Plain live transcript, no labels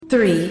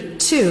Three,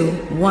 two,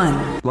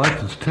 one.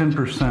 Life is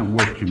 10%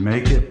 what you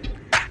make it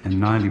and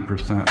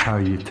 90% how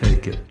you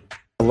take it.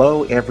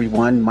 Hello,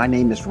 everyone. My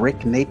name is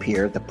Rick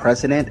Napier, the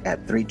president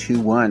at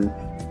 321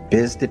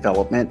 Biz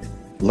Development,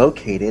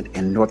 located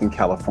in Northern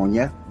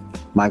California.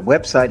 My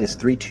website is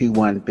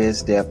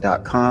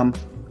 321bizdev.com,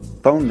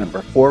 phone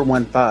number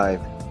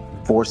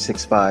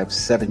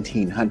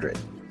 415-465-1700.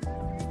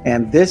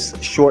 And this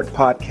short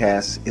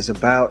podcast is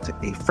about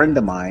a friend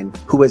of mine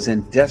who is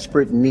in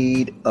desperate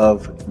need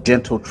of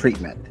dental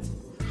treatment.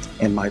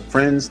 And my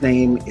friend's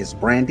name is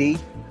Brandy,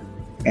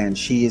 and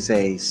she is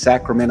a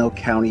Sacramento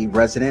County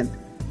resident,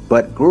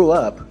 but grew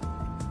up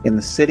in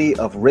the city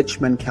of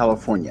Richmond,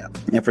 California.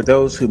 And for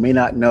those who may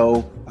not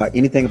know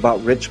anything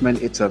about Richmond,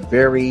 it's a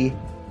very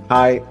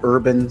high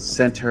urban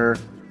center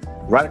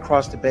right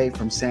across the bay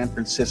from San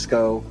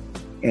Francisco.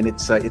 And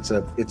it's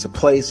a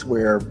place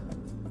where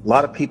a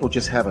lot of people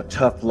just have a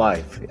tough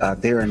life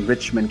there in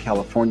Richmond,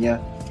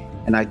 California.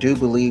 And I do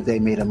believe they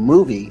made a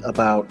movie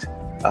about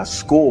a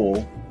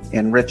school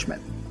in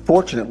Richmond.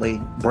 Fortunately,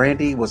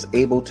 Brandy was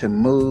able to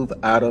move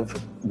out of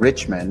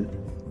Richmond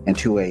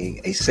into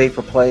a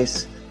safer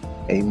place,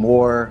 a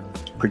more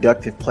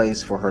productive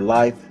place for her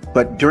life.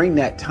 But during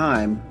that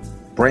time,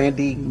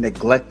 Brandy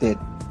neglected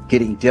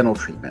getting dental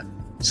treatment.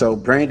 So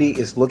Brandy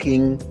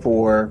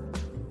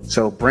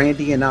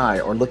and I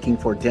are looking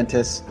for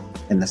dentists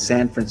in the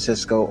San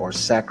Francisco or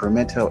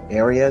Sacramento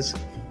areas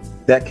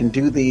that can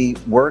do the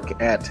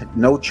work at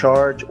no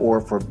charge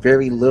or for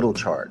very little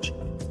charge.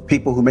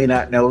 People who may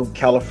not know,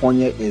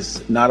 California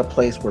is not a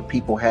place where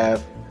people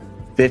have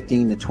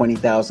 $15,000 to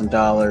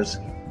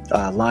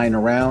 $20,000 lying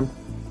around.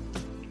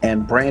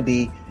 And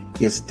Brandy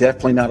is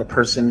definitely not a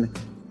person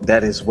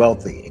that is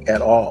wealthy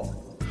at all.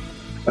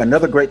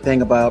 Another great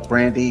thing about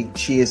Brandy,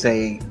 she is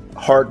a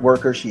hard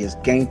worker. She is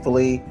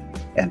gainfully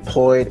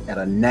employed at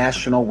a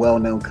national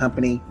well-known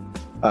company.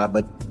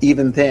 But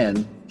even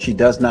then, she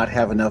does not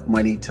have enough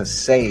money to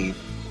save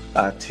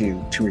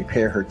to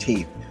repair her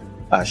teeth.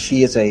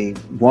 She is a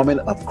woman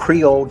of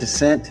Creole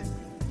descent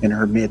in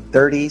her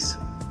mid-30s.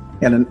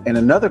 And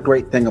another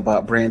great thing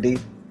about Brandy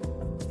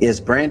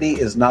is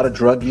not a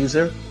drug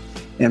user.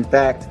 In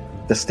fact,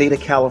 the state of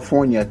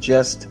California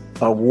just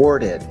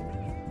awarded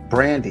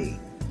Brandy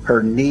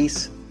her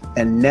niece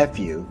and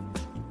nephew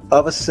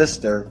of a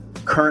sister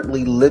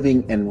currently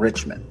living in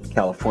Richmond,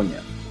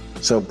 California.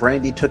 So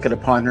Brandy took it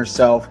upon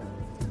herself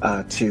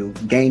to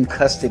gain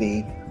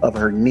custody of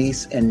her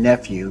niece and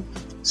nephew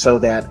so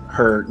that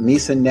her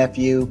niece and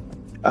nephew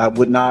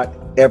would not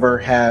ever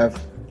have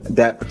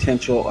that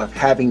potential of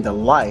having the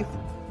life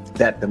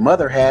that the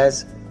mother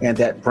has and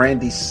that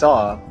Brandy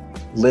saw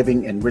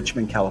living in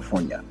Richmond,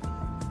 California.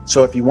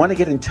 So if you want to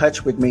get in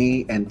touch with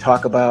me and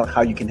talk about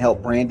how you can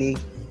help Brandy,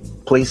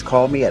 please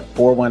call me at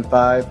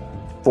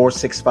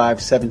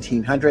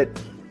 415-465-1700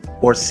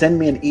 or send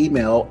me an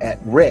email at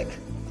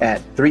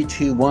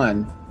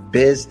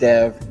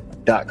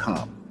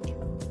rick@321bizdev.com.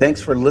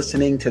 Thanks for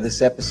listening to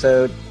this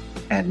episode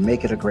and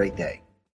make it a great day.